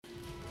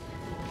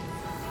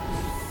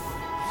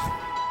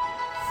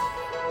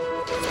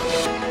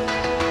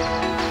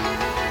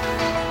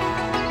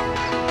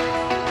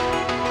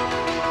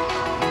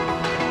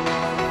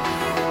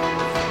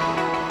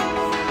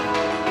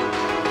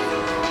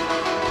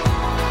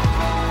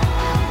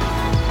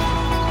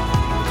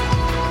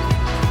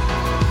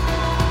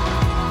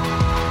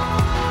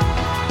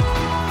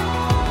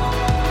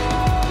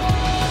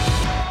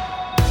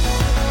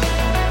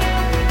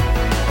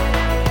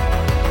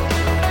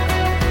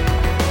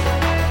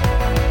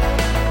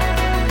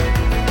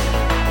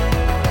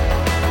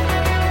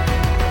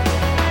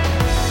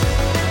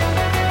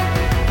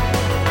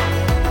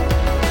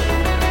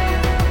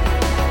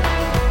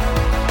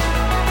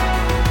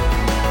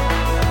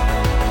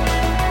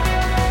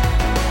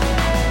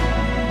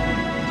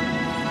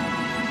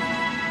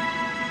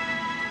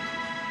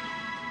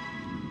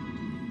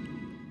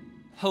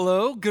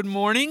Hello, good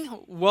morning.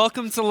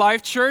 Welcome to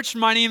Life Church.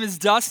 My name is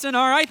Dustin.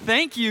 All right,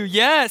 thank you.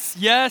 Yes.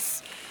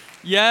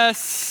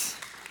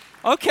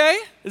 Okay,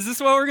 is this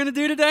what we're going to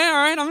do today? All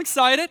right, I'm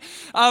excited.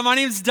 My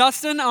name is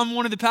Dustin. I'm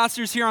one of the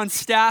pastors here on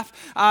staff.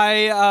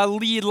 I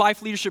lead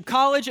Life Leadership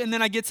College, and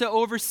then I get to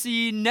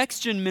oversee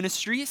Next Gen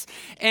Ministries.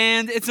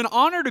 And it's an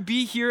honor to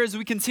be here as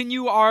we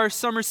continue our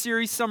summer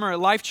series, Summer at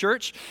Life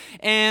Church.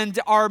 And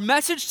our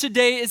message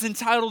today is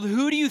entitled,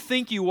 Who Do You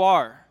Think You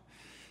Are?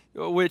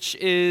 Which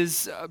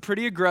is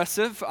pretty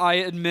aggressive, I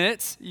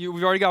admit.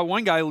 We've already got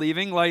one guy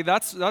leaving.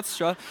 That's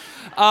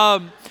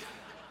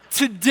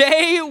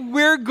today,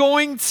 we're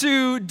going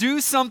to do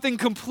something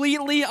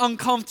completely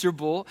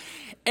uncomfortable,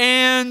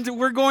 and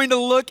we're going to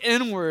look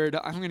inward.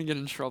 I'm going to get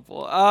in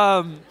trouble.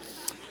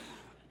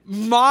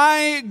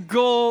 My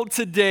goal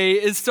today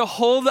is to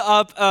hold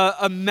up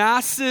a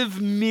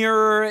massive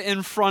mirror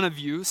in front of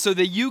you so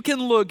that you can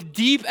look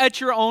deep at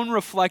your own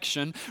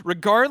reflection,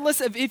 regardless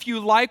of if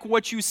you like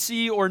what you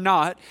see or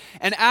not,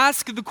 and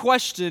ask the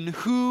question,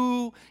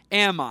 who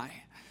am I?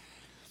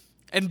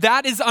 And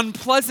that is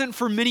unpleasant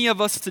for many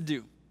of us to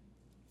do.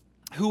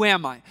 Who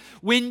am I?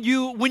 When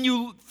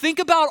you think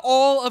about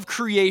all of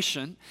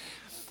creation,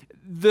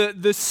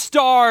 the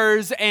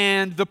stars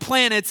and the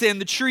planets and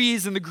the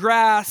trees and the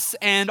grass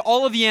and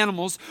all of the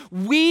animals,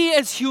 we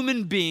as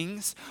human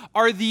beings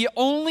are the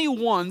only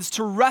ones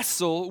to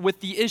wrestle with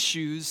the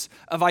issues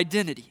of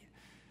identity.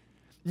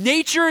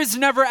 Nature is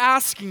never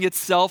asking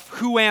itself,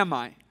 who am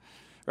I?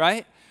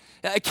 Right?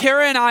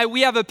 Kara and I,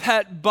 we have a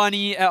pet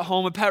bunny at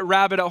home, a pet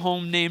rabbit at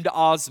home named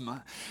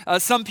Ozma.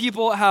 Some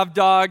people have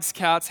dogs,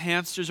 cats,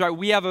 hamsters, right?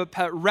 We have a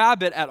pet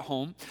rabbit at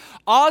home.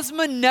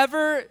 Ozma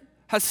never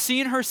has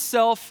seen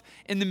herself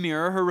in the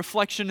mirror, her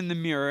reflection in the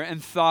mirror,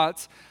 and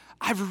thought,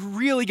 I've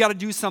really got to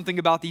do something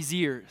about these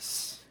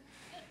ears.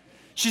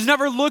 She's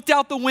never looked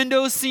out the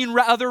window, seen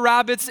other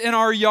rabbits in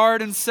our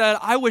yard and said,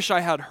 I wish I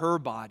had her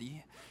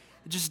body.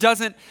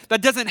 That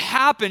doesn't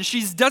happen.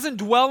 She doesn't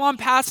dwell on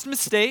past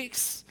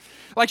mistakes.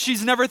 Like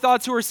she's never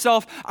thought to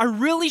herself, I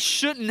really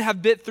shouldn't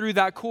have bit through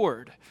that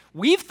cord.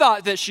 We've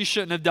thought that she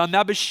shouldn't have done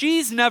that, but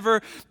she's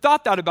never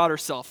thought that about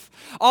herself.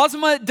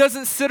 Ozma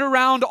doesn't sit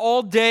around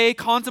all day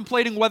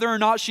contemplating whether or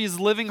not she's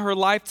living her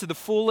life to the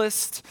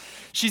fullest.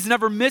 She's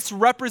never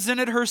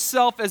misrepresented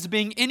herself as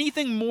being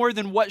anything more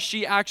than what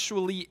she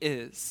actually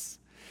is.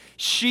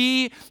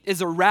 She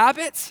is a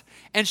rabbit,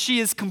 and she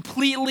is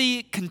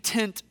completely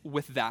content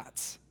with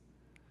that.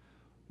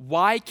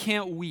 Why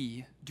can't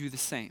we do the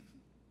same?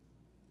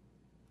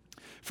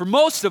 For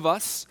most of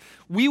us,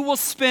 we will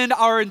spend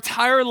our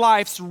entire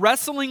lives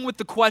wrestling with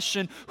the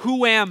question,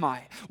 who am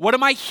I? What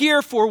am I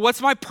here for?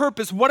 What's my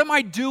purpose? What am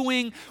I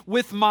doing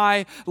with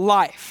my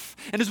life?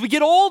 And as we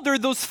get older,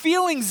 those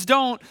feelings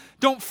don't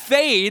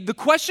fade. The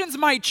questions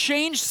might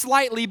change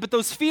slightly, but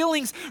those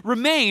feelings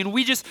remain.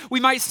 We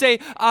might say,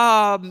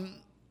 have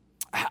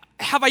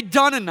I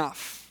done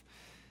enough?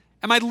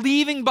 Am I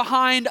leaving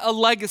behind a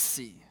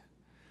legacy?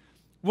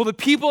 Will the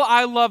people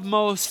I love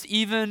most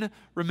even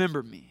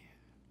remember me?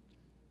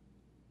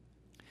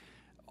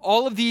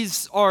 All of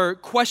these are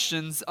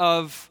questions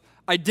of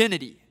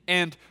identity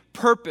and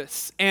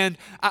purpose. And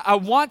I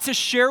want to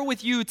share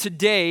with you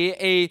today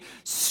a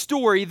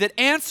story that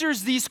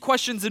answers these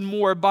questions and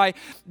more by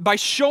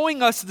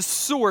showing us the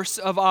source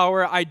of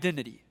our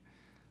identity,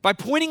 by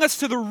pointing us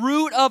to the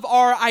root of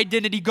our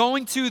identity,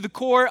 going to the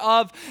core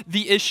of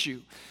the issue.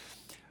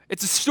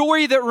 It's a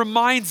story that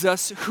reminds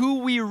us who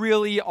we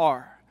really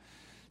are.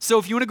 So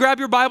if you want to grab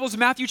your Bibles,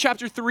 Matthew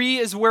chapter 3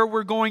 is where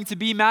we're going to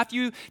be.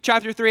 Matthew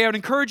chapter 3, I would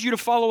encourage you to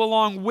follow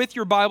along with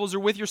your Bibles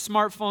or with your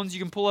smartphones. You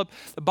can pull up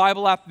the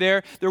Bible app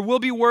there. There will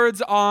be words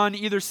on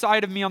either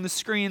side of me on the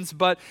screens,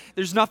 but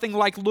there's nothing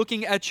like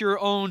looking at your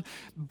own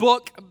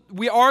book.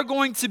 We are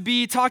going to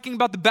be talking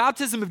about the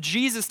baptism of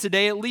Jesus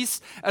today, at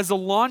least as a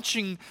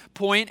launching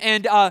point.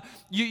 And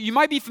you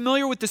might be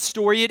familiar with the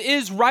story. It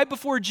is right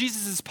before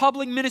Jesus'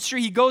 public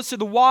ministry. He goes to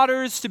the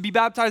waters to be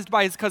baptized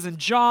by his cousin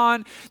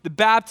John the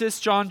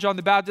Baptist, John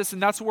the Baptist,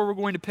 and that's where we're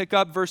going to pick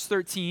up verse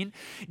 13.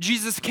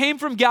 Jesus came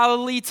from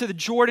Galilee to the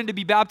Jordan to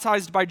be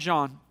baptized by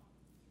John.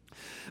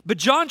 But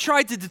John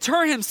tried to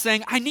deter him,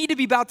 saying, I need to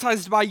be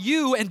baptized by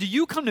you, and do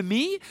you come to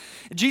me?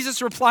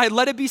 Jesus replied,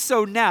 let it be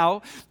so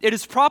now. It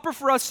is proper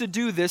for us to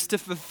do this to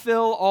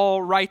fulfill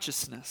all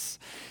righteousness.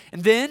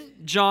 And then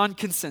John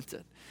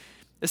consented.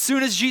 As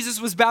soon as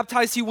Jesus was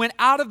baptized, he went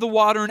out of the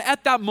water, and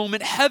at that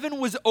moment, heaven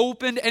was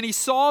opened, and he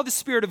saw the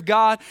Spirit of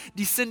God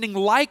descending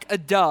like a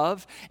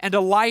dove and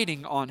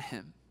alighting on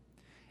him.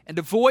 And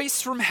a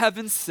voice from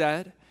heaven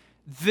said,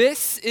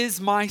 this is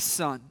my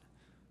Son,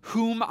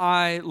 whom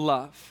I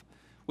love.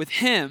 With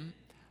him,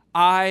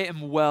 I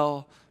am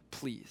well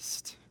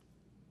pleased.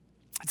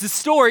 It's a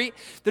story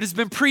that has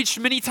been preached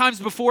many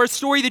times before, a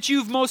story that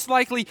you've most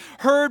likely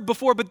heard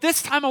before, but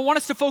this time I want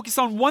us to focus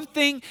on one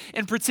thing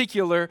in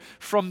particular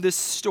from this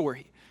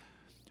story.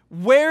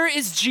 Where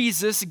is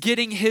Jesus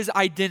getting his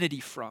identity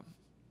from?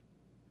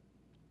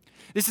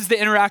 This is the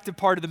interactive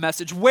part of the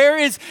message. Where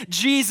is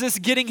Jesus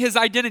getting his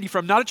identity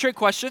from? Not a trick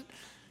question.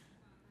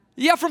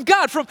 Yeah, from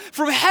God,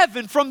 from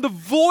heaven, from the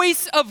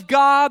voice of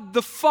God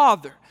the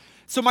Father.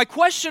 So my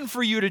question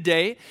for you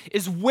today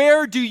is,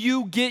 where do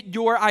you get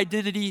your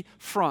identity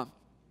from?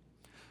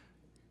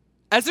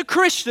 As a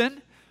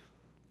Christian,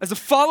 as a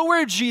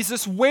follower of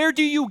Jesus, where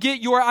do you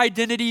get your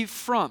identity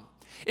from?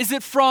 Is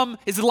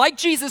it like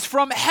Jesus,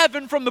 from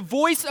heaven, from the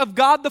voice of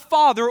God the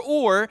Father,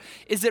 or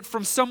is it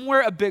from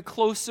somewhere a bit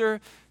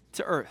closer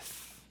to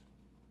earth?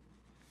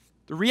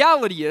 The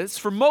reality is,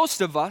 for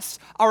most of us,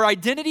 our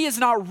identity is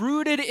not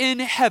rooted in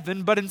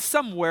heaven, but in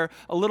somewhere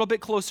a little bit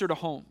closer to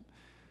home.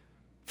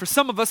 For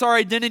some of us, our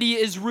identity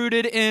is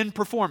rooted in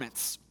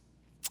performance.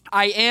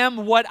 I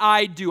am what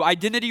I do.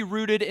 Identity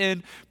rooted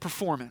in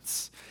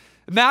performance.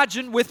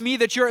 Imagine with me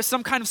that you're at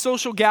some kind of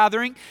social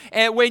gathering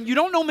and when you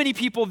don't know many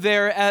people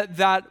there at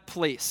that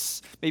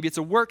place. Maybe it's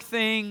a work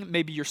thing,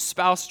 maybe your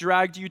spouse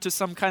dragged you to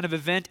some kind of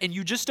event and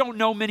you just don't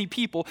know many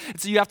people, and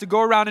so you have to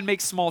go around and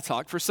make small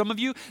talk. For some of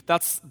you,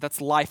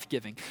 that's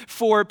life-giving.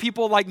 For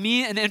people like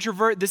me, an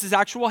introvert, this is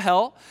actual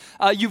hell.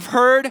 You've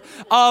heard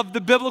of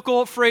the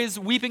biblical phrase,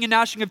 weeping and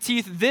gnashing of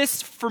teeth.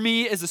 This, for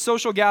me, is a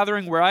social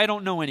gathering where I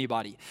don't know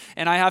anybody,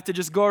 and I have to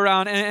just go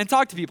around and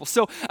talk to people.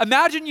 So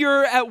imagine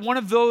you're at one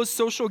of those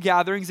social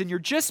gatherings and you're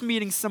just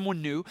meeting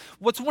someone new.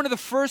 What's one of the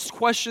first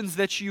questions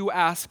that you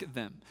ask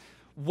them?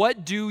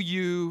 What do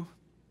you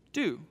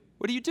do?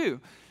 What do you do?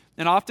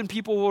 And often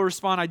people will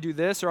respond, I do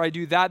this or I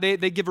do that.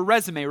 They give a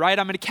resume, right?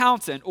 I'm an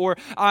accountant, or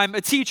I'm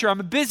a teacher, I'm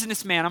a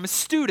businessman, I'm a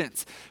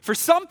student. For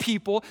some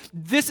people,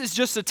 this is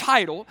just a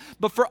title,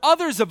 but for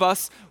others of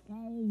us,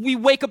 we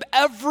wake up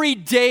every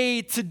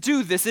day to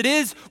do this. It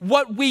is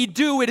what we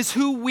do. It is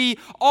who we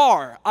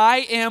are.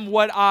 I am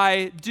what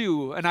I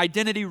do, an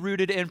identity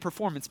rooted in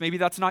performance. Maybe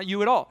that's not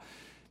you at all.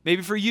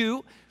 Maybe for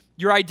you,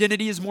 your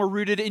identity is more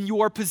rooted in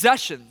your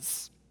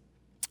possessions.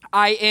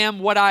 I am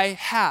what I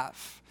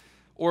have,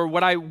 or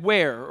what I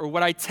wear, or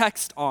what I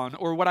text on,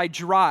 or what I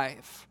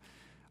drive.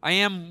 I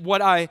am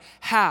what I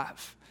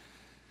have.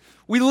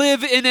 We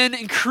live in an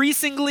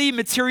increasingly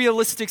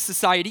materialistic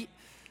society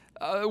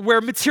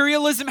where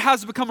materialism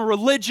has become a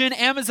religion.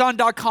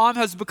 Amazon.com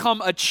has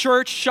become a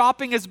church.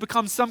 Shopping has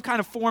become some kind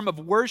of form of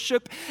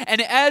worship.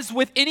 And as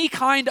with any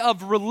kind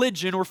of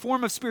religion or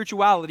form of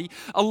spirituality,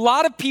 a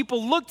lot of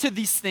people look to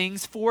these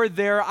things for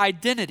their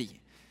identity.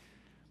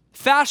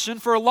 Fashion,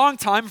 for a long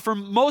time, for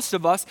most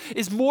of us,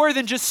 is more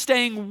than just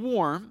staying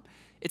warm.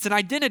 It's an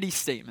identity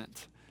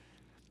statement.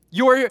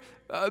 Your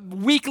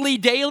weekly,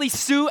 daily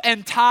suit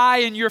and tie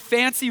and your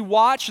fancy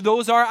watch,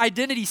 those are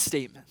identity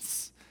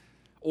statements.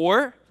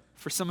 Or,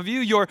 for some of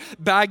you, your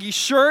baggy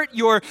shirt,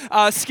 your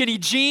skinny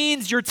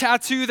jeans, your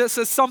tattoo that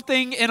says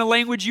something in a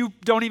language you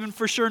don't even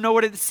for sure know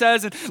what it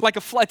says, and like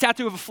a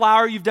tattoo of a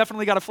flower, you've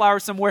definitely got a flower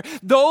somewhere.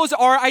 Those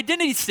are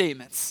identity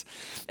statements.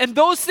 And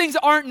those things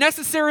aren't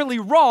necessarily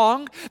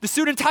wrong. The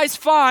suit and tie's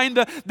fine.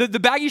 The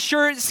baggy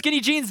shirt, skinny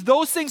jeans,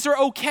 those things are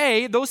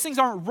okay. Those things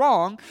aren't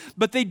wrong,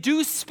 but they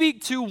do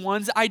speak to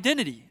one's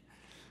identity.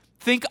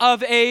 Think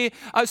of a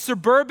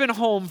suburban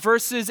home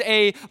versus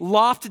a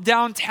loft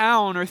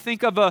downtown, or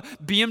think of a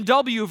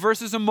BMW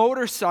versus a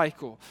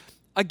motorcycle.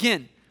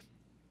 Again,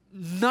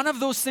 none of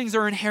those things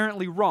are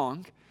inherently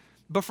wrong,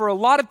 but for a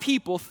lot of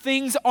people,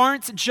 things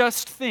aren't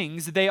just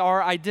things, they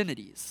are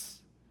identities.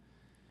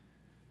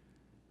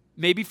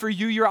 Maybe for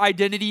you, your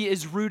identity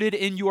is rooted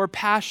in your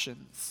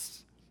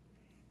passions.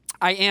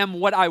 I am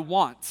what I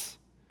want.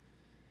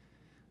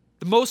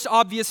 The most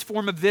obvious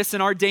form of this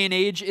in our day and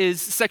age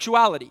is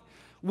sexuality,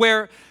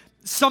 where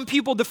some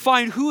people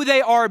define who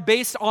they are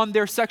based on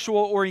their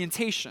sexual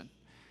orientation.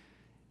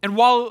 And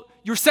while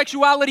your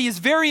sexuality is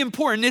very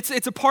important,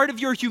 it's a part of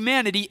your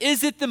humanity,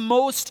 is it the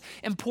most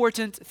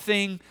important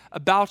thing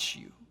about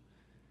you?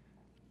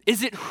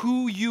 Is it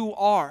who you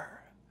are?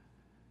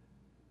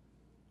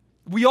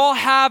 We all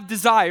have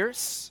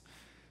desires.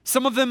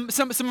 Some of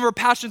our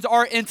passions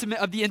are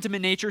of the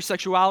intimate nature,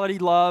 sexuality,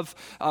 love,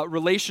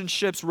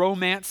 relationships,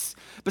 romance.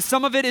 But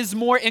some of it is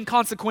more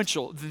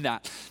inconsequential than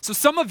that. So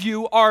some of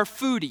you are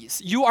foodies.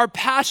 You are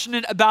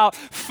passionate about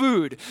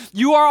food.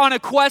 You are on a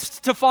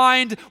quest to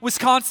find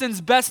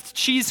Wisconsin's best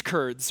cheese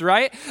curds,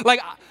 right?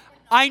 Like,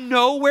 I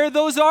know where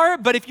those are,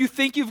 but if you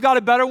think you've got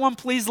a better one,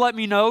 please let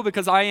me know,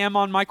 because I am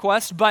on my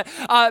quest. But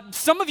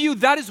some of you,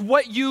 that is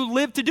what you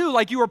live to do.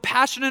 Like, you are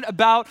passionate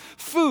about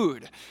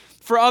food.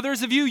 For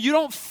others of you, you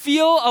don't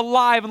feel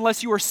alive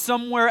unless you are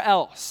somewhere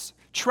else.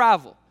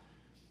 Travel.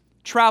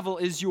 Travel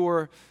is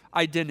your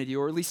identity,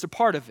 or at least a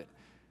part of it.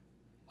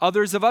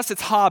 Others of us,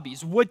 it's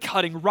hobbies,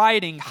 woodcutting,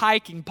 writing,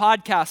 hiking,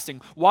 podcasting,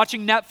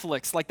 watching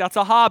Netflix. Like, that's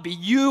a hobby.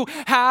 You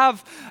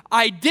have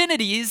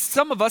identities.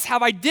 Some of us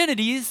have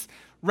identities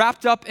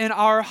wrapped up in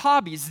our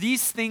hobbies.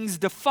 These things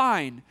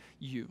define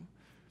you.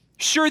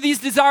 Sure, these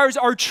desires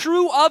are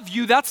true of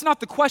you. That's not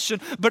the question.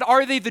 But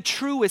are they the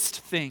truest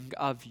thing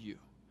of you?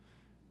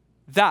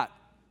 That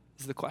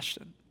is the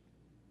question.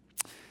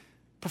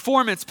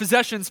 Performance,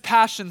 possessions,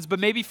 passions, but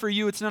maybe for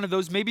you it's none of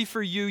those. Maybe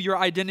for you your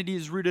identity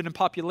is rooted in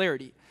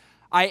popularity.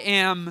 I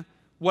am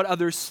what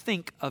others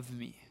think of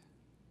me.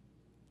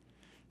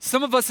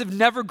 Some of us have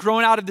never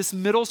grown out of this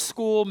middle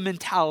school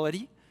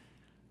mentality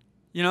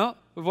You know,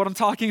 of what I'm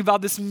talking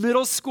about, this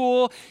middle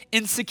school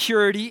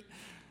insecurity.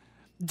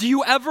 Do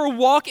you ever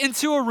walk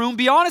into a room,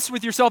 be honest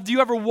with yourself, do you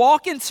ever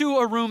walk into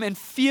a room and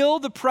feel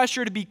the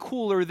pressure to be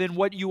cooler than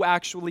what you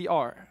actually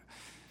are?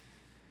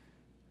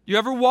 You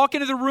ever walk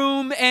into the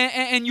room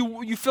and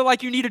you feel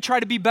like you need to try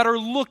to be better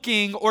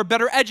looking or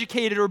better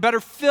educated or better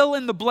fill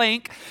in the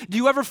blank? Do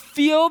you ever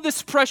feel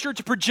this pressure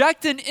to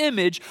project an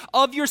image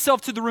of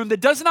yourself to the room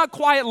that does not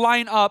quite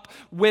line up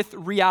with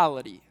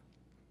reality?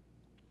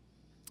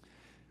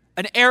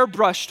 An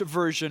airbrushed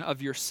version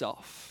of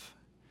yourself.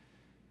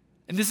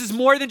 And this is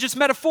more than just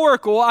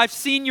metaphorical. I've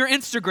seen your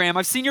Instagram.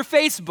 I've seen your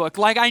Facebook.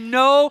 Like, I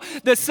know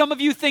that some of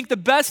you think the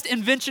best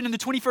invention in the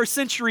 21st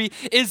century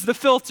is the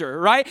filter,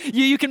 right?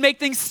 You can make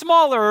things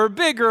smaller or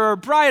bigger or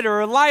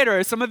brighter or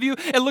lighter. Some of you,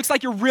 it looks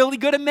like you're really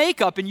good at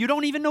makeup and you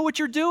don't even know what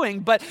you're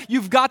doing, but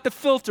you've got the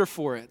filter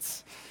for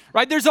it.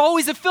 Right? There's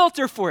always a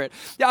filter for it.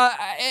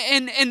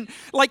 And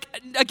like,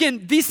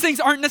 again, these things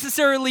aren't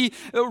necessarily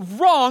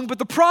wrong, but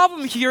the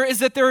problem here is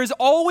that there is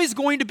always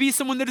going to be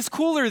someone that is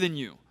cooler than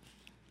you.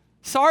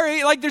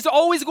 Sorry, like there's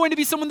always going to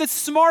be someone that's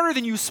smarter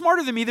than you,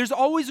 smarter than me. There's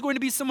always going to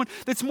be someone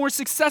that's more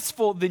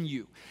successful than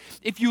you.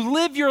 If you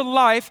live your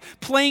life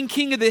playing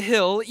king of the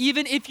hill,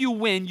 even if you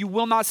win, you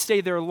will not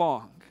stay there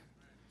long.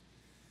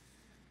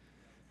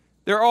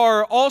 There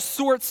are all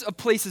sorts of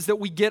places that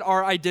we get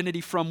our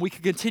identity from. We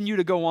could continue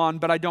to go on,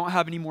 but I don't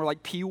have any more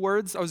like P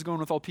words. I was going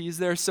with all P's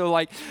there. So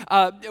like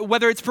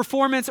whether it's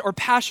performance or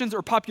passions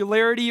or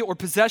popularity or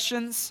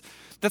possessions,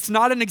 that's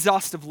not an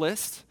exhaustive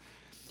list.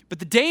 But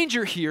the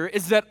danger here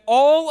is that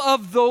all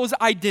of those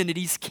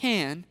identities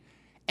can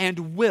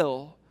and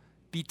will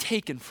be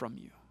taken from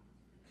you.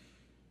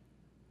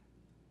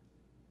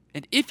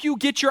 And if you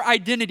get your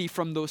identity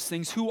from those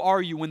things, who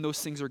are you when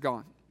those things are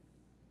gone?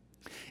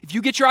 If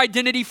you get your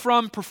identity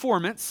from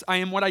performance, I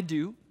am what I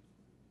do,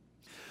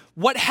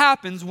 what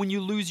happens when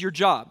you lose your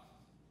job?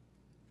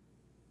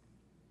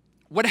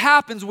 What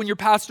happens when you're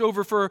passed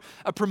over for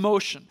a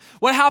promotion?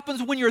 What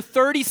happens when you're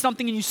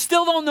 30-something and you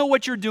still don't know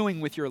what you're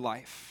doing with your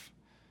life?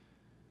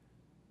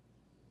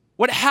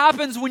 What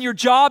happens when your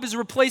job is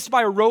replaced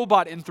by a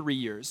robot in 3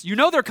 years? You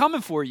know they're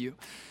coming for you.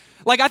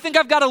 Like, I think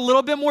I've got a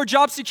little bit more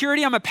job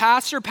security. I'm a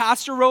pastor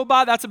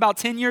robot. That's about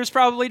 10 years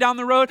probably down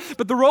the road.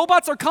 But the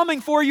robots are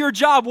coming for your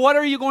job. What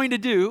are you going to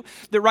do?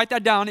 Write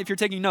that down if you're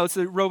taking notes.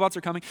 The robots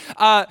are coming.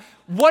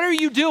 What are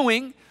you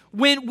doing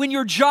when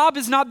your job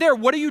is not there?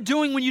 What are you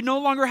doing when you no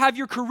longer have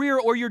your career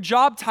or your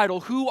job title?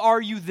 Who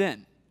are you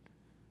then?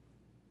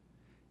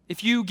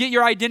 If you get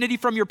your identity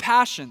from your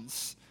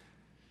possessions,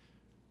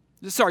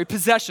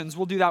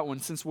 we'll do that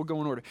one since we'll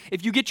go in order.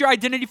 If you get your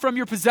identity from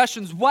your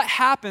possessions, what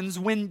happens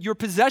when your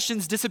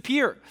possessions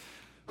disappear?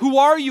 Who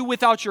are you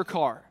without your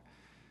car?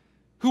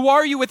 Who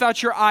are you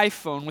without your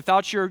iPhone,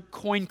 without your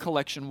coin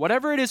collection?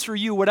 Whatever it is for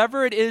you,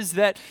 whatever it is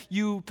that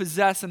you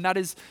possess and that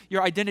is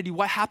your identity,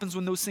 what happens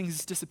when those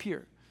things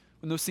disappear,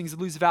 when those things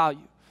lose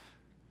value?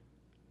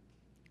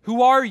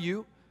 Who are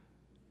you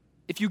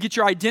if you get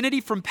your identity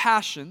from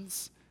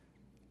passions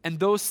and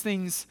those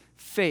things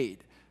fade?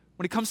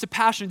 When it comes to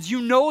passions, you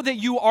know that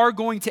you are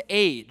going to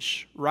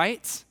age,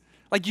 right?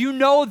 Like you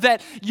know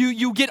that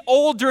you get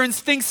older and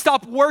things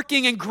stop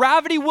working and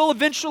gravity will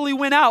eventually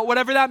win out,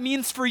 whatever that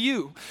means for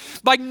you.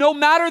 Like no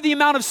matter the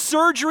amount of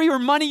surgery or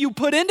money you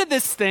put into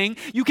this thing,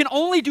 you can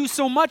only do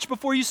so much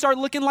before you start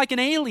looking like an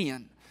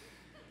alien.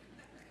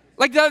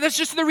 Like that's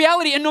just the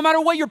reality. And no matter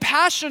what you're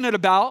passionate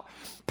about,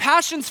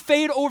 passions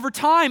fade over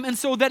time, and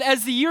so that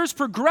as the years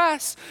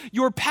progress,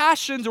 your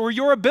passions or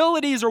your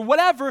abilities or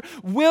whatever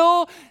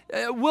will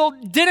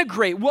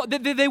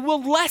denigrate, they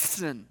will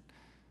lessen.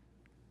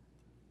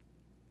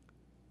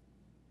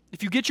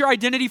 If you get your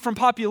identity from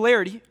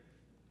popularity,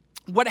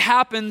 what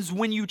happens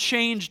when you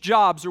change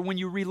jobs or when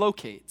you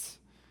relocate?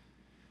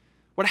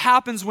 What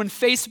happens when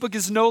Facebook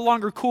is no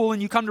longer cool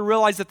and you come to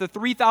realize that the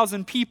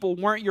 3,000 people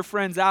weren't your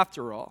friends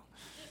after all?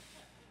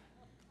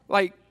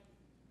 Like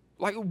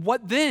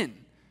what then?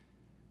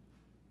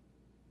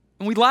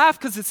 And we laugh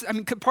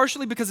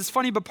partially because it's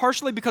funny, but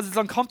partially because it's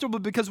uncomfortable,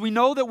 because we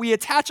know that we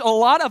attach a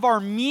lot of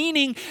our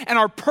meaning and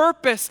our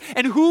purpose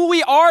and who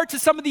we are to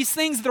some of these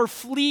things that are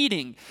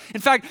fleeting. In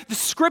fact, the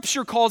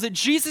scripture calls it,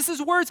 Jesus'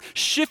 words,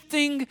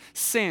 shifting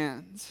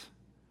sand.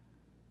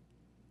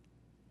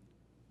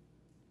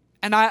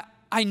 And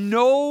I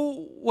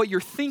know what you're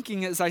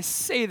thinking as I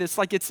say this.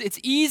 Like it's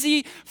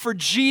easy for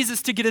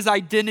Jesus to get his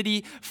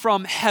identity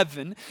from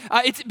heaven.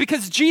 It's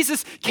because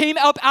Jesus came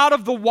up out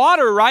of the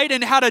water, right?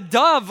 And had a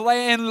dove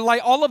and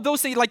like all of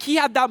those things. Like he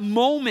had that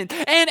moment.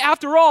 And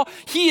after all,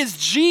 he is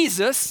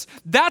Jesus.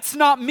 That's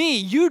not me.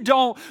 You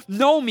don't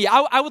know me.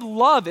 I would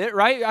love it,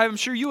 right? I'm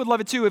sure you would love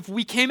it too if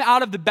we came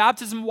out of the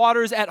baptism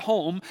waters at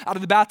home, out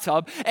of the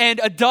bathtub, and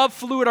a dove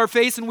flew at our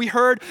face and we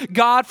heard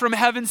God from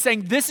heaven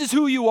saying, this is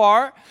who you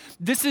are.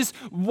 This is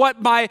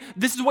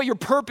what your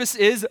purpose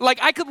is. Like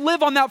I could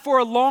live on that for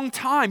a long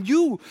time.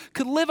 You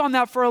could live on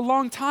that for a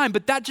long time,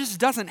 but that just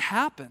doesn't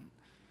happen.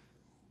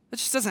 That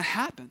just doesn't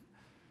happen.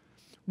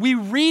 We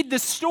read the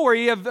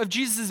story of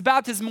Jesus'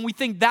 baptism and we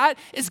think that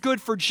is good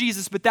for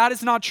Jesus, but that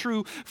is not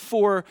true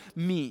for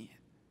me.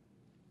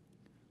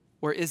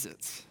 Or is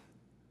it?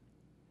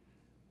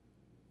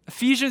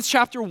 Ephesians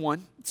chapter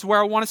 1, it's where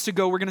I want us to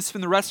go. We're going to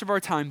spend the rest of our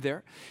time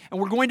there. And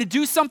we're going to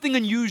do something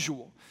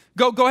unusual.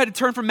 Go ahead and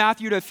turn from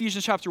Matthew to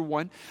Ephesians chapter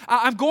 1.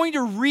 I'm going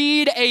to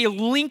read a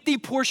lengthy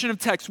portion of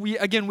text. We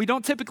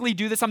don't typically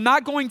do this. I'm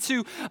not going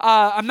to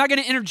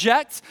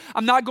interject.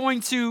 I'm not going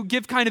to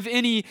give kind of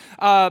any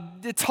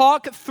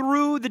talk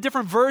through the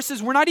different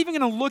verses. We're not even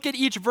going to look at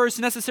each verse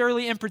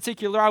necessarily in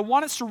particular. I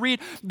want us to read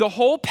the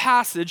whole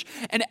passage.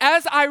 And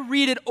as I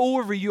read it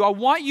over you, I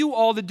want you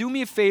all to do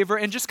me a favor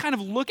and just kind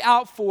of look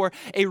out for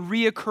a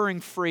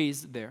reoccurring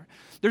phrase there.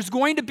 There's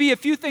going to be a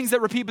few things that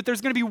repeat, but there's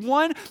going to be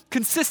one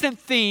consistent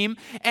theme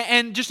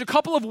and just a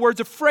couple of words,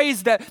 a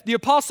phrase that the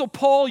Apostle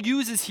Paul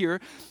uses here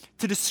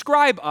to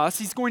describe us.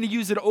 He's going to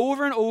use it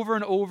over and over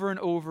and over and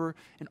over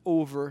and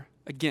over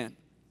again.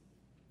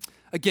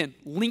 Again,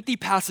 lengthy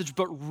passage,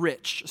 but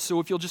rich. So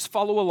if you'll just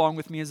follow along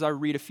with me as I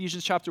read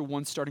Ephesians chapter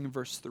 1, starting in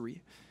verse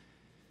 3.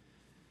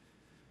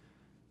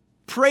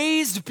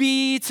 Praise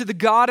be to the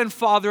God and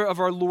Father of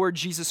our Lord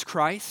Jesus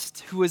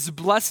Christ, who has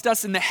blessed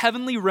us in the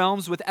heavenly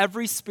realms with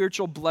every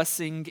spiritual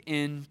blessing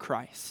in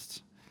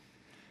Christ.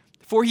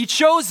 For he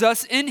chose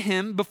us in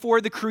him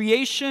before the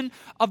creation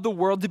of the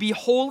world to be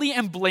holy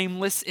and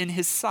blameless in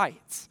his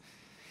sight.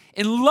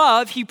 In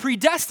love, he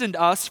predestined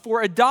us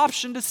for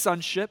adoption to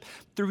sonship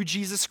through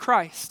Jesus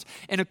Christ,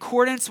 in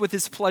accordance with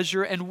his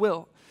pleasure and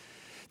will,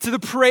 to the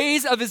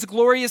praise of his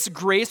glorious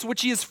grace,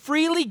 which he has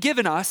freely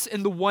given us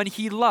in the one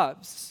he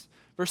loves.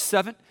 Verse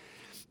 7,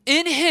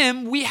 in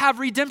him we have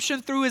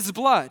redemption through his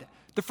blood,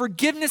 the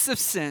forgiveness of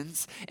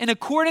sins, in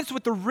accordance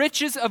with the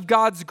riches of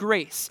God's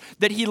grace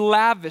that he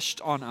lavished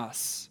on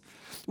us.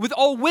 With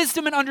all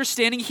wisdom and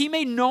understanding, he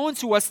made known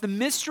to us the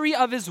mystery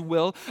of his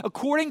will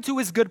according to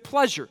his good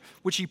pleasure,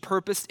 which he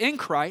purposed in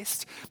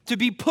Christ to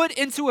be put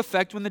into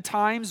effect when the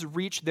times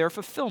reach their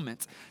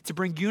fulfillment, to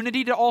bring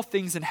unity to all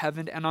things in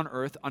heaven and on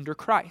earth under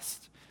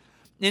Christ.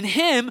 In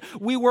him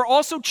we were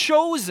also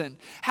chosen,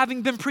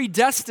 having been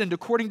predestined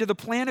according to the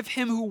plan of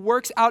him who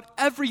works out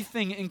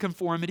everything in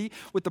conformity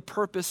with the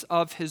purpose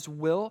of his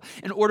will,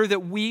 in order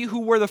that we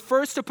who were the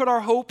first to put our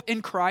hope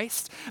in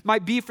Christ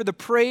might be for the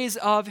praise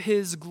of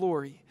his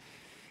glory.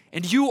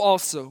 And you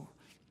also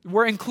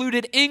were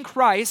included in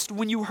Christ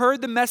when you heard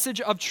the message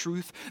of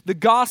truth, the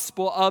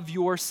gospel of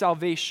your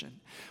salvation.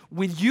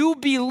 When you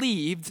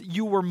believed,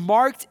 you were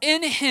marked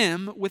in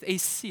him with a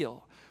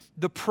seal,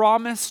 the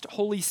promised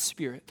Holy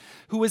Spirit,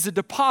 who is a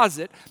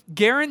deposit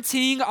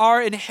guaranteeing our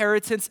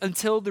inheritance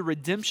until the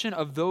redemption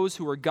of those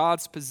who are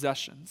God's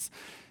possessions.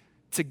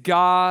 To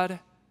God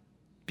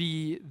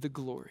be the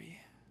glory.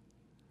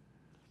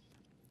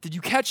 Did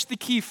you catch the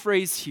key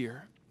phrase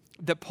here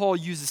that Paul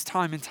uses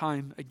time and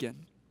time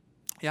again?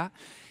 Yeah?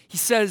 He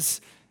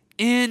says,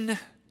 in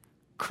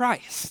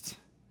Christ.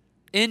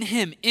 In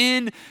him,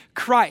 in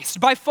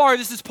Christ. By far,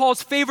 this is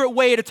Paul's favorite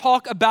way to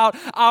talk about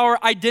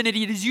our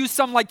identity. It is used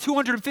some like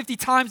 250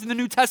 times in the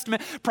New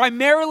Testament,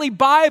 primarily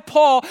by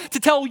Paul to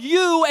tell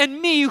you and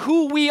me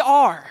who we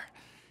are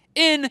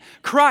in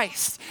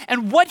Christ.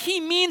 And what he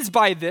means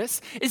by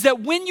this is that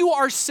when you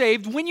are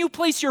saved, when you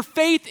place your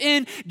faith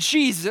in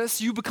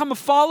Jesus, you become a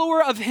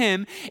follower of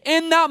him.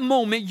 In that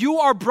moment, you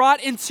are brought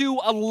into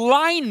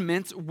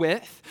alignment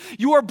with,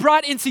 you are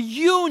brought into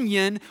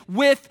union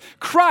with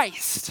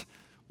Christ.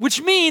 Which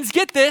means,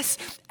 get this,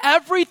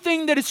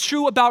 everything that is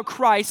true about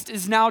Christ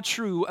is now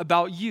true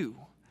about you.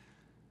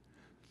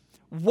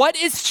 What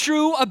is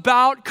true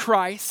about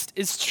Christ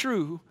is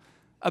true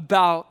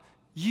about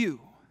you.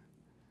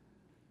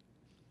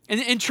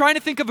 And trying to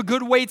think of a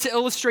good way to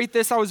illustrate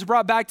this, I was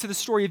brought back to the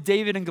story of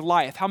David and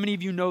Goliath. How many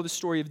of you know the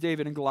story of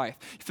David and Goliath?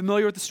 You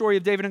familiar with the story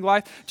of David and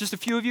Goliath? Just a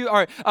few of you?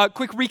 All right,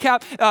 quick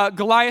recap.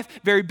 Goliath,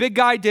 very big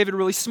guy. David,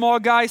 really small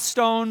guy.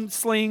 Stone,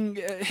 sling,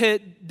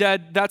 hit,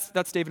 dead.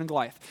 That's David and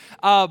Goliath.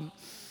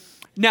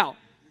 Now,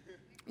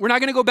 we're not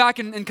going to go back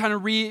and kind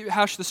of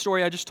rehash the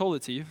story. I just told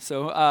it to you,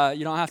 so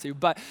you don't have to.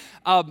 But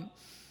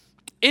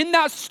in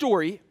that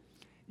story,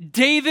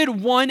 David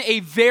won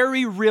a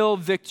very real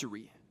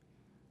victory.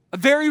 A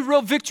very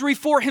real victory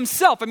for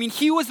himself. I mean,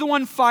 he was the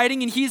one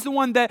fighting and he's the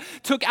one that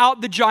took out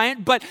the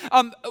giant. But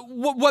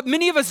what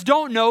many of us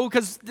don't know,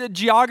 because the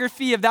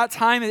geography of that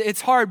time,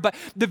 it's hard, but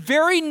the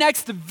very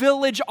next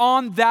village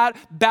on that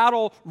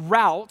battle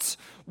route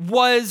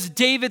was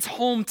David's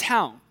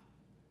hometown.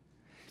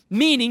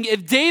 Meaning,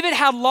 if David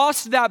had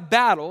lost that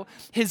battle,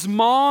 his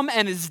mom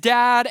and his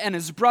dad and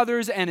his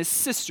brothers and his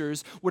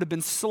sisters would have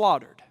been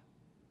slaughtered.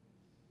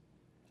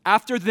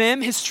 After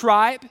them, his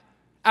tribe.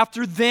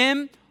 After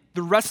them,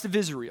 the rest of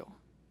Israel.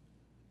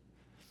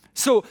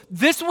 So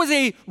this was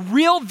a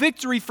real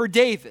victory for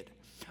David.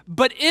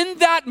 But in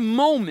that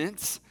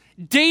moment,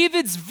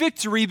 David's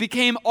victory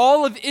became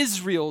all of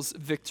Israel's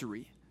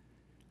victory.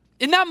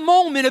 In that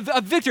moment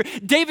of victory,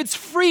 David's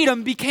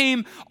freedom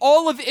became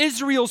all of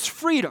Israel's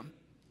freedom.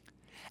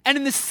 And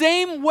in the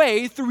same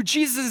way, through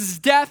Jesus'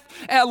 death,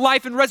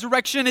 life, and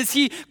resurrection, as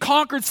he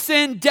conquered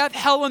sin, death,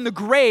 hell, and the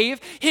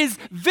grave, his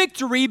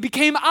victory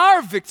became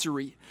our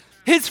victory.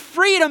 His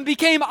freedom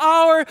became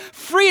our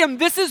freedom.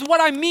 This is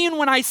what I mean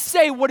when I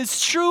say what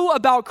is true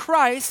about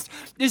Christ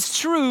is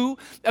true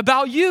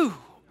about you.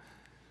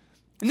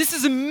 And this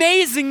is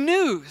amazing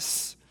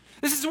news.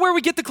 This is where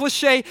we get the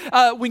cliche,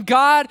 when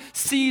God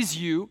sees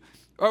you,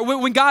 or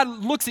when God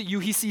looks at you,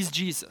 he sees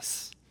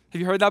Jesus. Have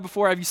you heard that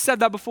before? Have you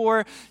said that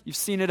before? You've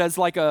seen it as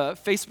like a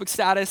Facebook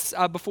status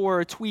before,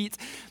 or a tweet.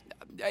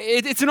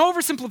 It's an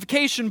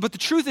oversimplification, but the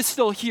truth is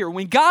still here.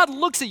 When God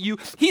looks at you,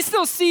 he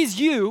still sees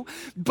you,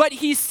 but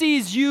he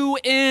sees you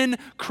in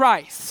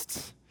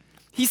Christ.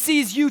 He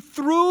sees you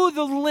through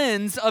the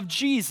lens of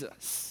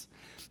Jesus.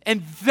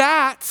 And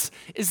that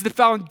is the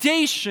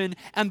foundation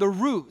and the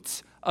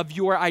root of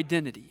your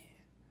identity.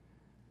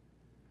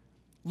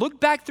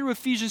 Look back through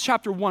Ephesians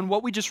chapter 1,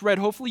 what we just read.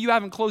 Hopefully you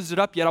haven't closed it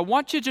up yet. I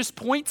want to just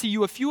point to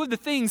you a few of the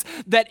things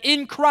that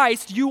in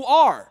Christ you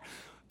are.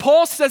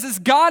 Paul says this,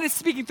 God is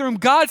speaking through him.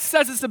 God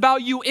says this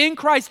about you. In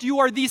Christ you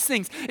are these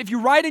things. If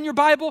you write in your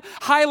Bible,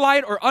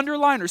 highlight or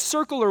underline or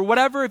circle or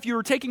whatever, if you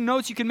were taking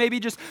notes, you can maybe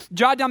just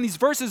jot down these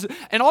verses,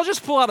 and I'll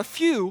just pull out a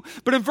few.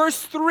 But in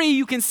verse 3,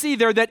 you can see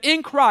there that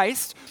in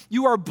Christ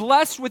you are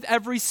blessed with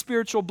every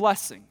spiritual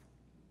blessing.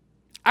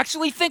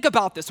 Actually, think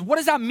about this. What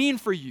does that mean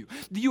for you?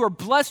 You are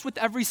blessed with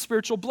every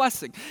spiritual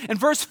blessing. In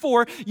verse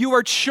 4, you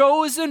are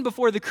chosen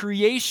before the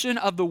creation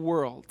of the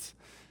world.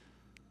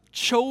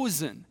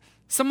 Chosen.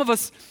 Some of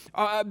us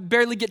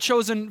barely get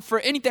chosen for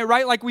anything,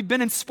 right? Like we've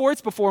been in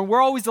sports before, and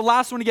we're always the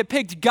last one to get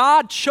picked.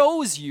 God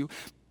chose you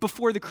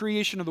before the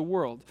creation of the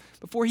world,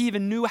 before he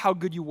even knew how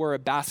good you were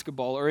at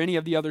basketball or any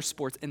of the other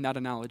sports in that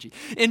analogy.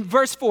 In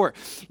verse 4,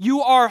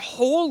 you are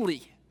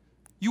holy.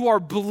 You are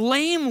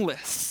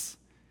blameless.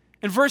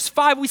 In verse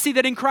 5, we see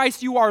that in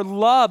Christ you are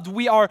loved.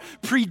 We are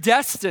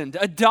predestined,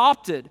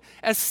 adopted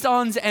as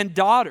sons and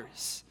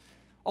daughters.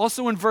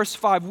 Also in verse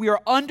 5, we are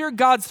under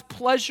God's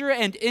pleasure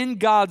and in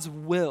God's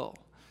will.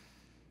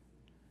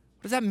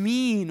 What does that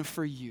mean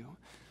for you?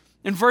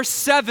 In verse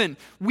 7,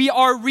 we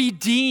are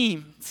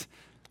redeemed.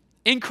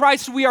 In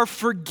Christ we are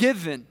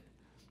forgiven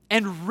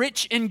and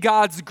rich in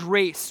God's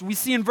grace. We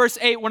see in verse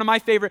 8, one of my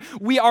favorite,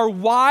 we are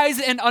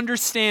wise and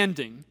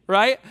understanding,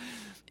 right?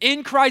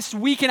 In Christ,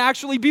 we can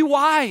actually be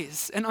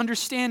wise and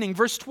understanding.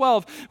 Verse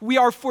 12, we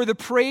are for the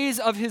praise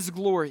of his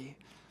glory.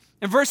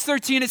 In verse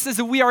 13, it says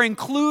that we are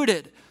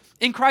included.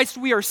 In Christ,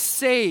 we are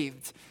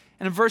saved.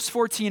 And in verse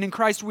 14, in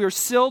Christ, we are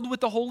sealed with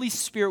the Holy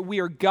Spirit. We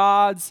are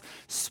God's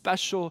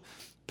special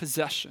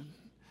possession.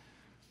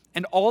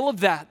 And all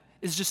of that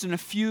is just in a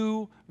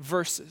few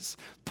verses.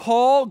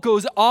 Paul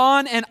goes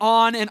on and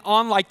on and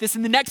on like this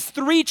in the next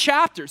 3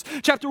 chapters.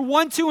 Chapter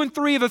 1, 2, and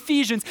 3 of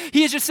Ephesians.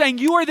 He is just saying,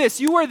 you are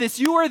this, you are this,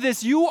 you are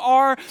this, you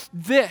are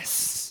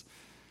this.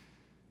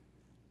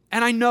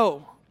 And I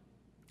know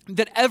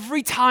that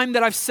every time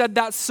that I've said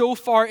that so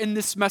far in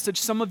this message,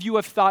 some of you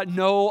have thought,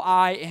 no,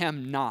 I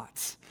am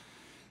not.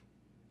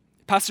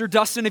 Pastor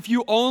Dustin, if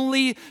you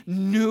only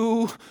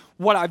knew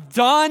what I've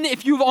done,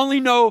 if you only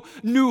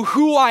knew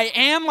who I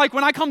am, like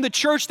when I come to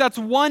church, that's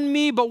one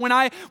me, but when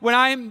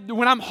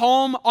I'm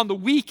home on the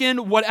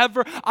weekend,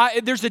 whatever,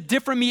 there's a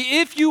different me.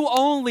 If you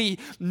only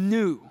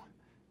knew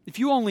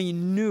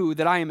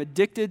that I am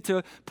addicted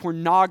to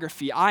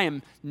pornography, I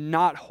am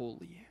not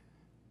holy.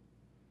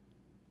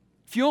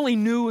 If you only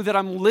knew that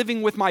I'm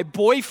living with my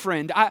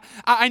boyfriend,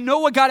 I know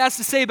what God has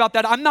to say about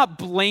that. I'm not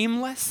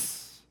blameless.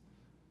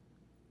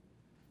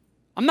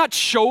 I'm not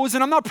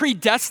chosen. I'm not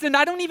predestined.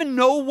 I don't even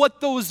know what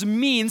those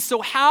mean.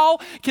 So how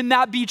can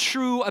that be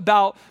true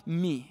about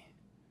me?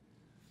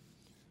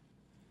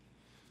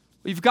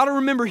 You've got to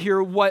remember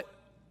here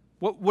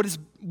what's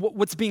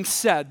being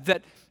said,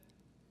 that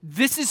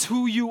this is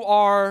who you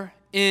are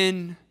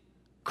in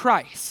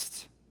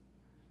Christ.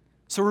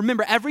 So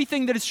remember,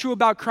 everything that is true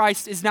about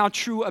Christ is now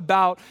true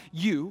about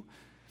you.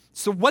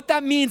 So what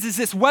that means is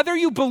this: whether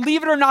you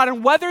believe it or not,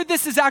 and whether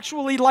this is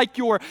actually like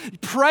your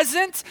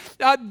present,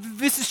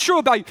 this is true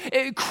about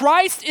you.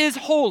 Christ is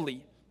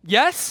holy.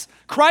 Yes,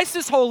 Christ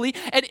is holy.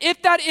 And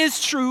if that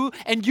is true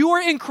and you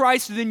are in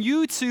Christ, then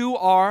you too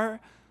are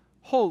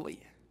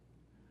holy.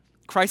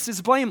 Christ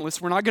is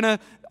blameless. We're not going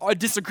to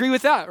disagree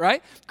with that,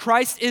 right?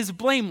 Christ is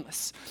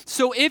blameless.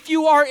 So if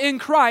you are in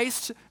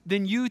Christ,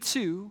 then you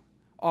too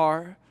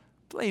are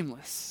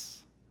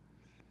blameless.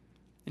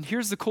 And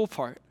here's the cool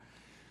part.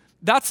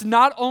 That's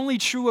not only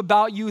true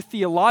about you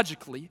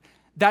theologically,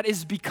 that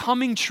is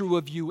becoming true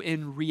of you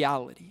in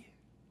reality.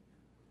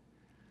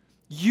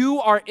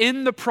 You are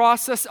in the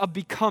process of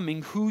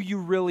becoming who you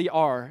really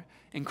are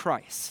in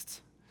Christ.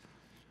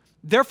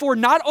 Therefore,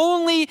 not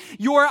only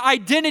your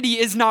identity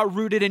is not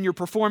rooted in your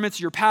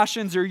performance, your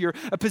passions, or your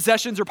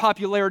possessions or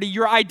popularity,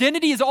 your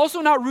identity is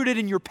also not rooted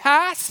in your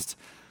past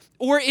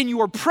or in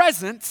your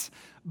present,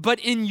 but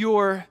in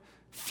your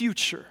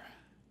future.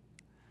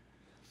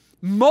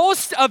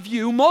 Most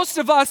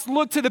of us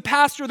look to the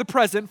past or the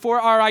present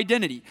for our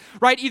identity,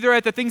 right? Either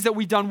at the things that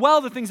we've done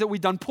well, the things that we've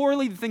done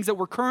poorly, the things that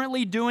we're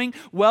currently doing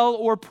well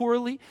or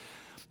poorly.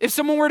 If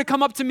someone were to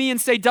come up to me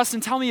and say, Dustin,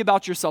 tell me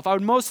about yourself, I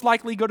would most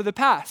likely go to the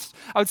past.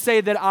 I would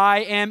say that I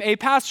am a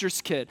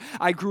pastor's kid.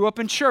 I grew up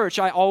in church.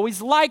 I always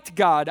liked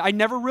God. I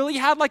never really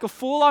had like a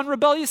full-on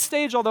rebellious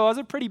stage, although I was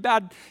a pretty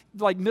bad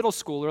like middle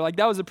schooler. Like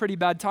that was a pretty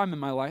bad time in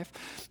my life.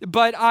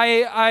 But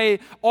I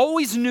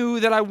always knew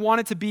that I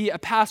wanted to be a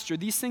pastor.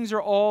 These things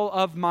are all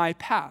of my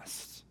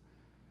past.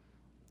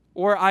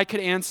 Or I could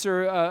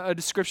answer a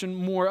description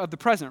more of the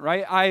present,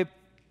 right?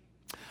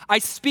 I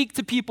speak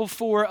to people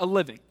for a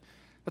living.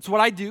 That's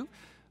what I do.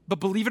 But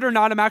believe it or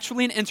not, I'm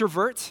actually an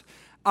introvert.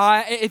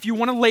 If you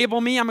want to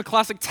label me, I'm a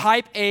classic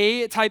type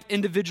A type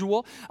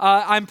individual.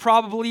 I'm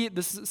probably,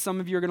 some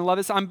of you are going to love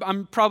this,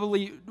 I'm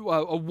probably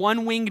a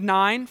one-winged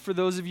 9 for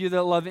those of you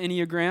that love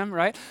Enneagram,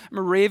 right? I'm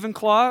a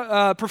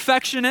Ravenclaw,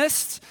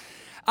 perfectionist.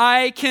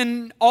 I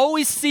can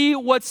always see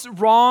what's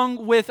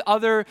wrong with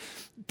other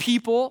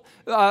people,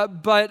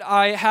 but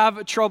I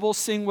have trouble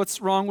seeing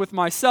what's wrong with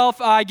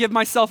myself. I give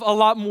myself a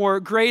lot more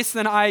grace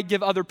than I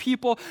give other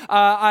people.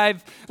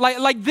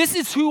 This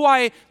is who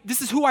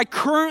I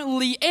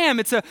currently am.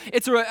 It's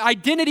an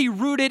identity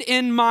rooted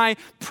in my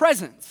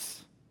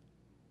presence.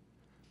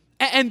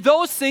 And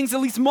those things, at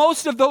least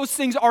most of those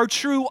things, are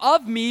true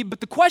of me,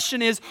 but the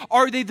question is,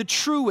 are they the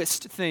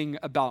truest thing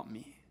about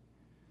me?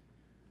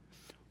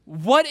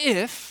 What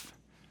if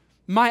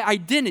my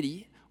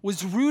identity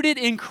was rooted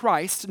in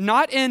Christ,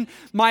 not in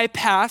my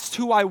past,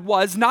 who I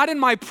was, not in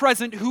my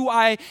present, who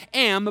I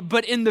am,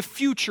 but in the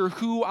future,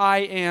 who I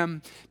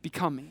am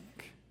becoming?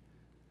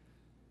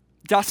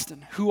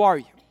 Dustin, who are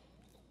you?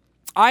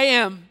 I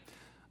am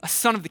a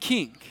son of the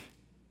King.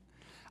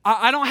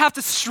 I don't have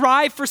to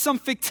strive for some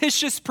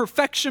fictitious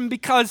perfection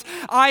because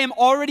I am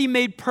already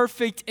made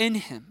perfect in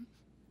Him.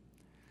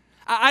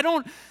 I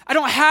don't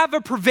have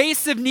a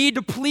pervasive need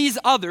to please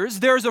others.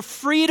 There's a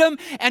freedom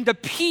and a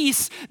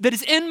peace that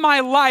is in my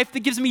life that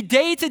gives me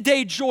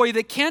day-to-day joy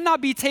that cannot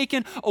be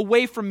taken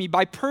away from me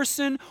by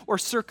person or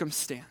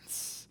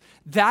circumstance.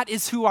 That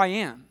is who I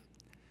am.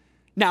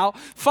 Now,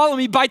 follow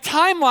me. By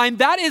timeline,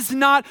 that is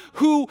not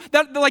who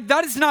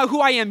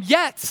I am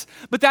yet,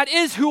 but that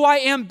is who I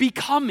am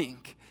becoming.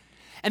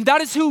 And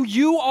that is who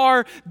you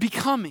are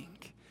becoming.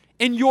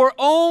 In your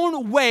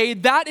own way,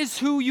 that is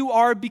who you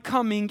are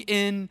becoming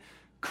in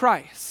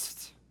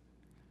Christ.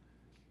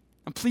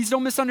 And please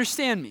don't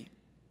misunderstand me.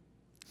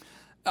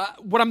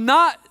 What I'm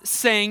not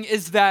saying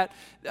is that,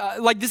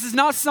 this is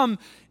not some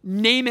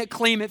name it,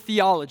 claim it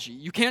theology.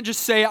 You can't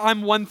just say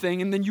I'm one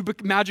thing and then you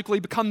magically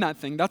become that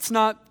thing. That's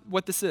not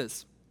what this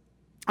is.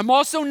 I'm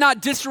also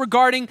not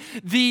disregarding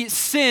the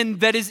sin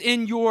that is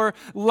in your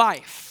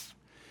life.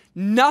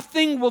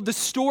 Nothing will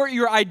distort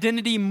your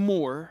identity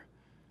more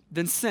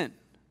than sin.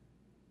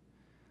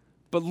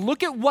 But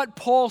look at what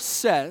Paul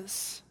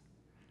says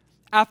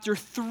after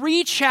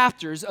 3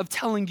 chapters of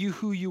telling you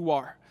who you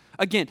are.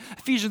 Again,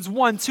 Ephesians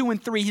 1, 2,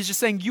 and 3, he's just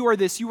saying, you are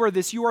this, you are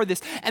this, you are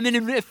this. And then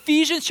in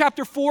Ephesians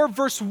chapter 4,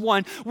 verse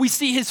 1, we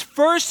see his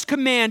first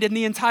command in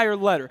the entire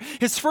letter,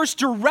 his first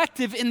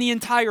directive in the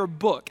entire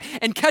book.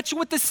 And catch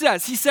what this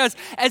says. He says,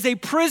 as a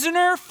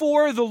prisoner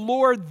for the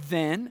Lord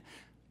then,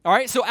 all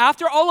right, so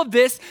after all of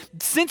this,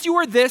 since you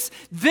are this,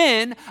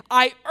 then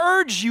I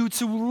urge you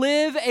to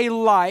live a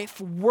life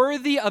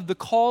worthy of the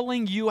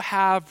calling you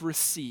have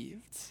received.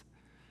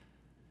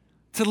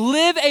 To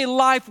live a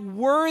life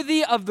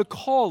worthy of the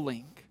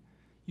calling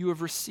you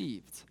have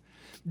received.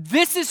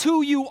 This is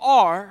who you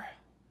are.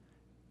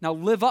 Now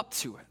live up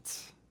to it.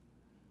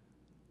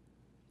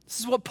 This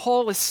is what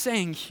Paul is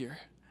saying here.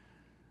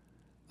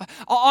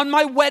 On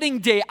my wedding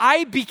day,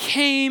 I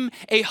became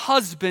a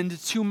husband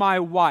to my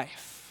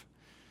wife.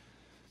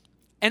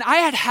 And I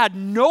had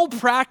no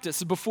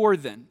practice before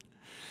then.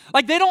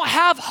 Like, they don't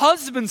have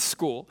husband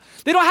school.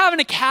 They don't have an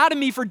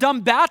academy for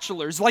dumb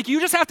bachelors. Like, you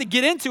just have to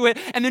get into it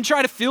and then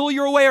try to feel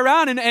your way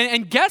around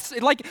and guess.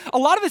 Like, a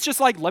lot of it's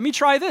just like, let me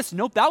try this.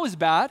 Nope, that was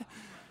bad.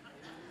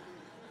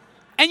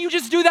 And you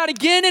just do that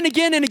again and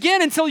again and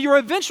again until you're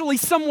eventually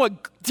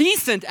somewhat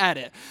decent at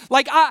it.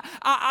 Like,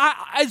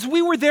 as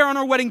we were there on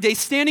our wedding day,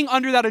 standing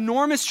under that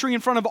enormous tree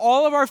in front of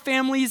all of our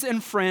family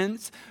and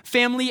friends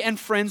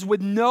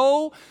with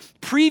no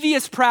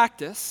previous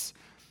practice,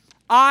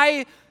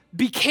 I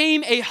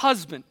became a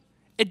husband.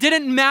 It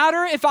didn't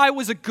matter if I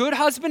was a good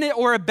husband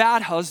or a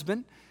bad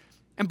husband.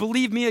 And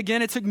believe me,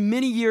 again, it took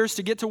many years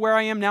to get to where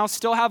I am now,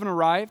 still haven't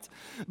arrived.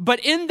 But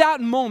in that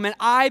moment,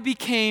 I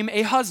became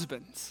a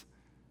husband.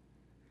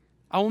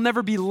 I will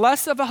never be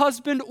less of a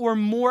husband or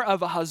more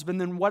of a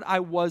husband than what I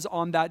was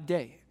on that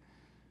day.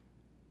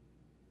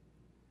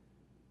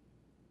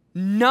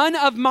 None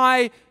of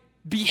my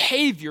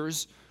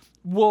behaviors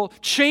will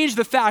change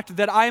the fact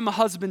that I am a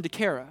husband to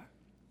Kara.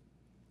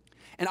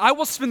 And I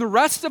will spend the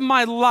rest of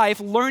my life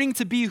learning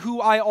to be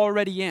who I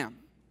already am.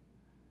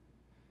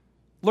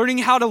 Learning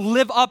how to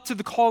live up to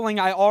the calling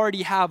I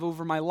already have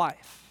over my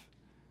life.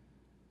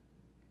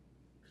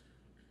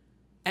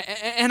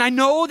 And I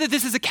know that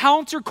this is a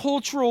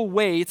countercultural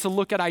way to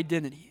look at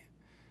identity.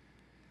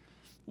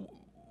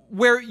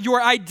 where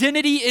your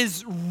identity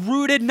is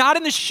rooted not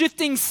in the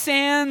shifting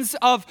sands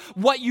of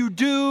what you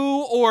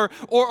do or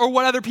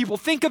what other people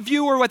think of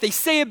you or what they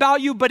say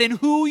about you, but in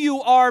who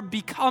you are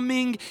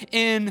becoming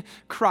in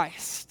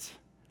Christ.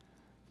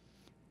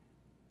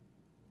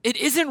 It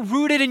isn't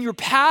rooted in your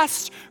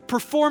past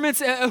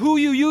performance, who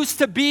you used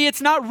to be.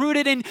 It's not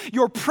rooted in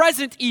your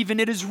present even.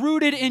 It is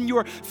rooted in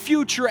your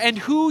future and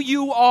who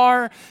you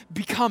are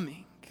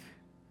becoming.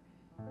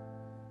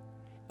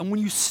 And when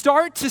you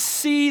start to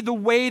see the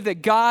way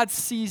that God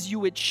sees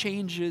you, it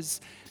changes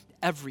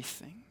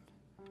everything.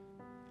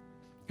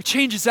 It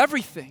changes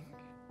everything.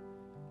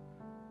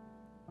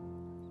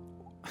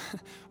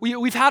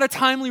 We've had a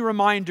timely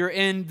reminder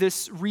in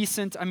this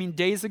recent,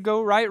 days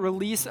ago, right,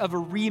 release of a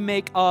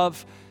remake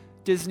of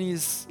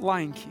Disney's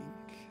Lion King.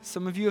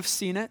 Some of you have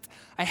seen it.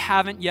 I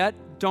haven't yet.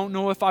 Don't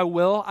know if I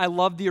will. I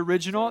love the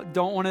original.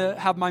 Don't want to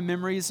have my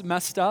memories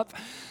messed up.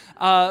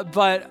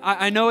 But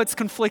I know it's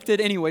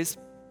conflicted anyways.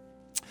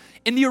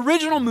 In the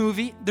original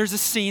movie, there's a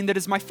scene that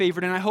is my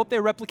favorite, and I hope they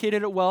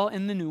replicated it well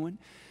in the new one,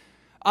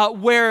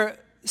 where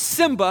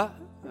Simba,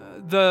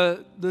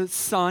 the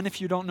son, if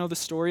you don't know the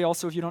story,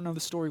 also if you don't know the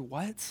story,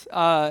 what?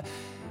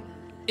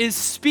 Is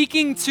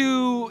speaking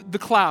to the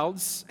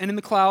clouds, and in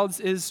the clouds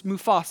is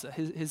Mufasa,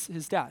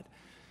 his dad.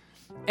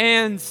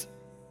 And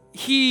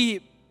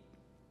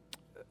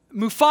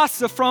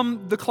Mufasa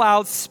from the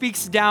clouds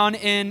speaks down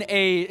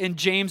in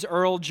James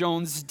Earl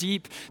Jones'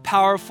 deep,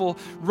 powerful,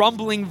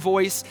 rumbling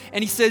voice,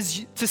 and he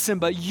says to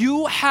Simba,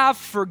 "You have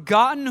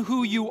forgotten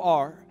who you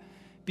are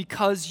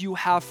because you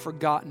have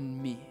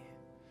forgotten me."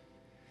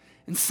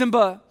 And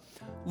Simba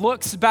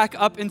looks back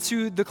up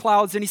into the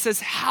clouds and he says,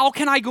 "How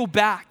can I go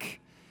back?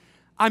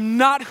 I'm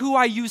not who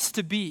I used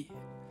to be."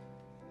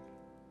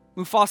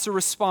 Mufasa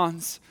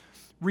responds,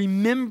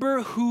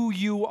 "Remember who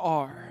you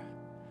are.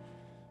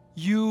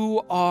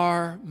 You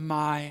are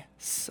my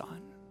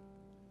son."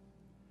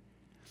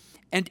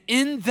 And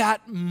in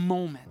that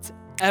moment,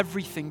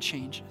 everything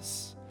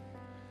changes.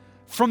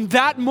 From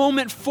that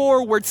moment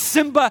forward,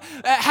 Simba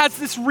has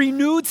this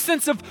renewed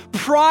sense of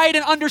pride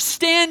and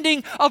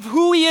understanding of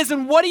who he is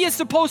and what he is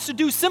supposed to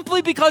do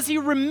simply because he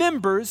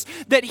remembers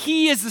that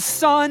he is the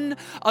son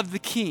of the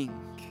king.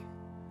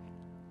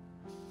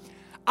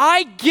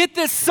 I get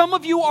that some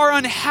of you are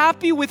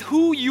unhappy with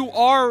who you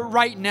are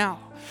right now.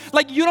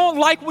 Like you don't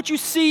like what you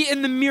see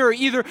in the mirror,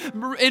 either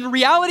in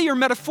reality or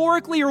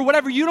metaphorically or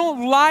whatever. You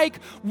don't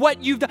like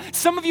what you've done.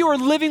 Some of you are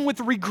living with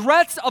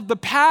regrets of the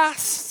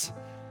past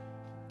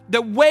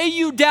that weigh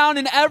you down,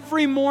 and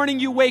every morning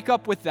you wake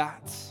up with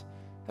that.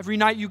 Every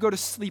night you go to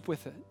sleep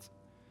with it.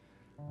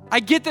 I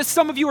get that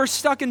some of you are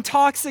stuck in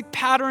toxic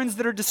patterns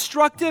that are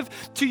destructive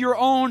to your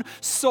own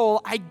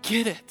soul. I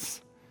get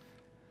it.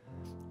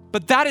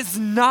 But that is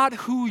not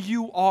who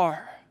you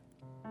are.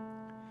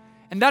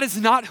 And that is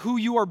not who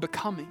you are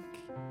becoming.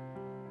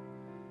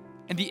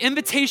 And the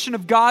invitation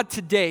of God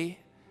today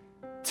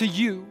to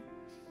you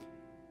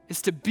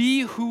is to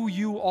be who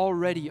you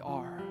already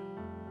are.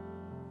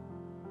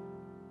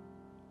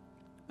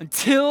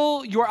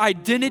 Until your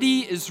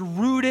identity is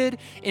rooted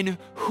in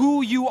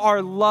who you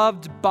are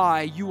loved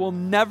by, you will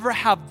never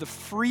have the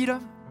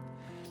freedom,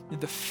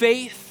 the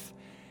faith,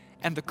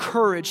 and the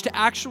courage to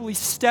actually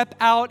step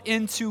out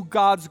into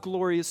God's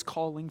glorious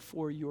calling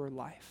for your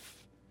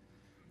life.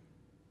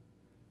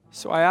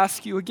 So I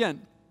ask you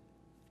again,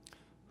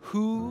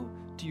 who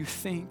do you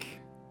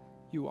think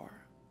you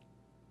are?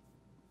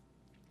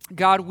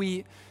 God,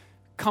 we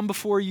come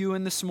before you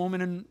in this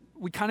moment and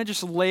we kind of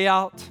just lay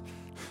out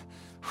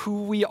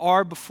who we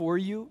are before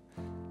you.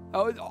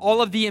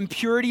 All of the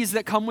impurities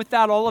that come with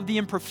that, all of the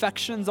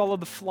imperfections, all of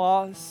the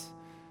flaws.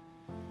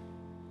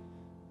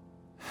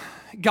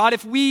 God,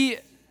 if we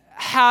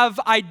have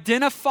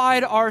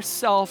identified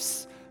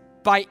ourselves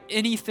by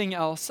anything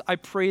else, I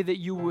pray that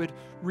you would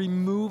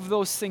remove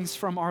those things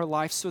from our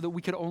life so that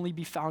we could only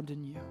be found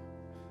in you.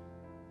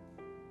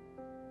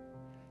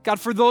 God,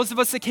 for those of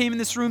us that came in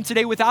this room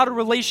today without a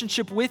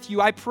relationship with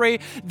you, I pray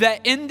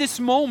that in this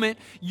moment,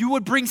 you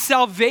would bring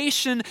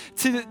salvation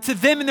to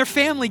them and their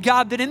family,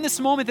 God, that in this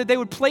moment that they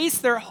would place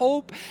their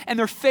hope and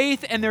their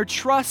faith and their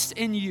trust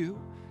in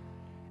you,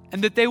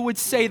 and that they would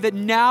say that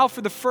now for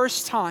the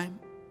first time,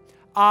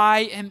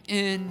 I am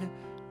in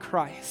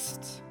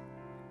Christ.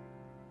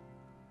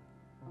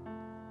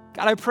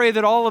 God, I pray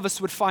that all of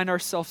us would find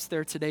ourselves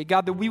there today.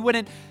 God, that we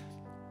wouldn't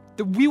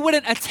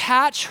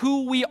attach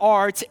who we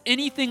are to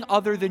anything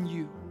other than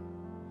you.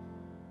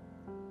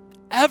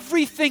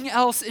 Everything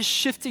else is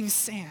shifting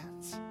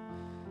sands.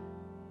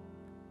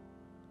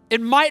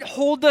 It might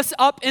hold us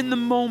up in the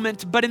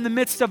moment, but in the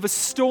midst of a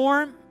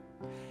storm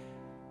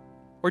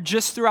or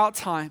just throughout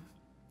time,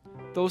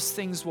 those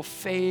things will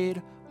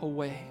fade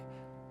away.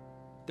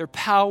 Their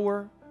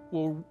power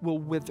will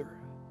wither.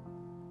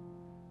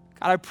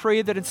 God, I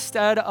pray that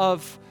instead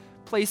of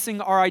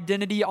placing our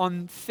identity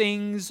on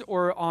things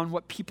or on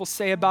what people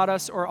say about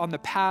us or on the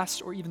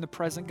past or even the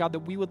present, God, that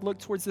we would look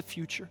towards the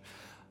future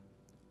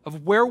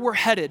of where we're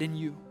headed in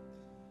you.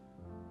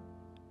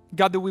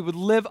 God, that we would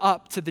live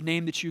up to the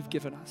name that you've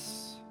given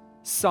us,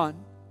 Son,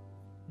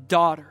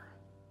 daughter,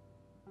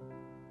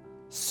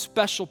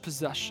 special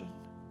possession,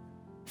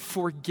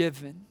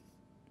 forgiven,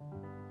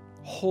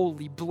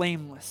 holy,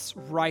 blameless,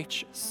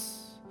 righteous.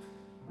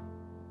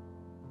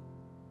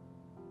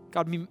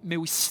 God, may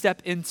we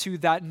step into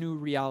that new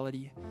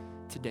reality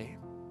today.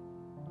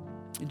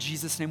 In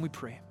Jesus' name we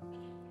pray.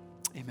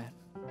 Amen.